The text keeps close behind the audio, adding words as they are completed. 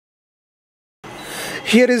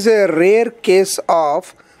Here is a rare case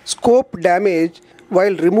of scope damage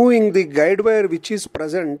while removing the guide wire which is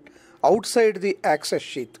present outside the access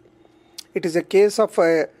sheath. It is a case of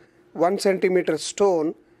a 1 centimeter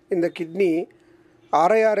stone in the kidney.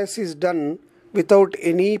 RIRS is done without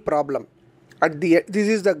any problem. This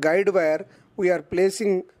is the guide wire we are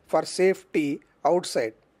placing for safety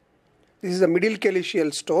outside. This is the middle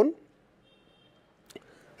calyceal stone.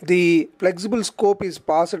 The flexible scope is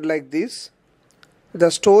passed like this. The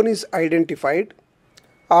stone is identified.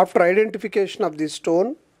 After identification of the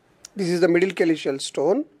stone, this is the middle calyceal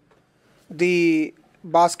stone. The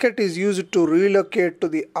basket is used to relocate to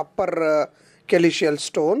the upper calyceal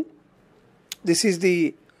stone. This is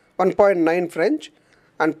the 1.9 French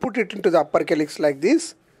and put it into the upper calyx like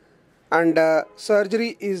this. And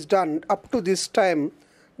surgery is done. Up to this time,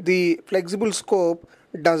 the flexible scope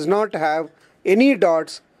does not have any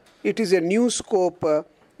dots. It is a new scope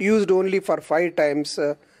used only for 5 times.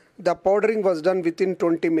 The powdering was done within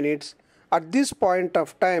 20 minutes. At this point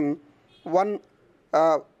of time, one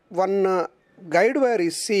guide wire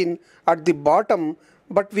is seen at the bottom,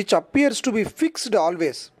 but which appears to be fixed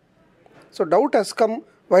always. So doubt has come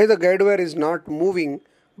why the guide wire is not moving,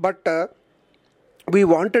 but we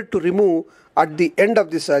wanted to remove at the end of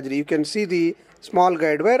the surgery. You can see the small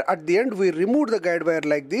guide wire. At the end, we removed the guide wire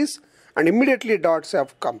like this, and immediately dots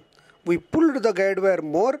have come. We pulled the guide wire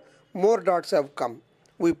more dots have come.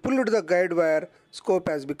 We pulled the guide wire, scope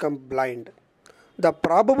has become blind. The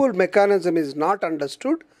probable mechanism is not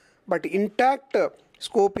understood, but intact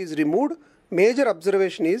scope is removed. Major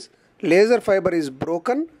observation is laser fiber is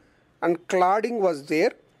broken and clouding was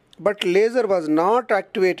there, but laser was not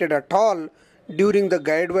activated at all during the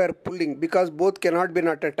guide wire pulling, because both cannot be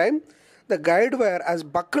at a time. The guide wire has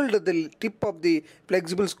buckled the tip of the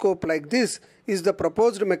flexible scope like this is the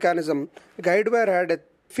proposed mechanism. Guide wire had a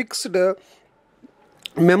fixed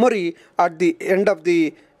memory at the end of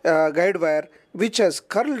the guide wire, which has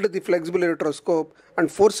curled the flexible ureteroscope and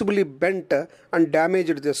forcibly bent and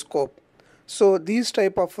damaged the scope. So these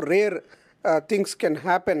type of rare things can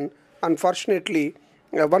happen. Unfortunately,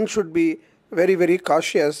 one should be very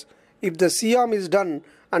cautious. If the C-arm is done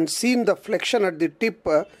and seen the flexion at the tip,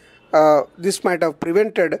 this might have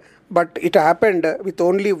prevented, but it happened with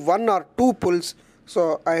only 1 or 2 pulls.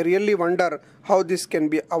 So I really wonder how this can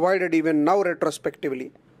be avoided even now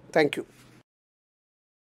retrospectively. Thank you.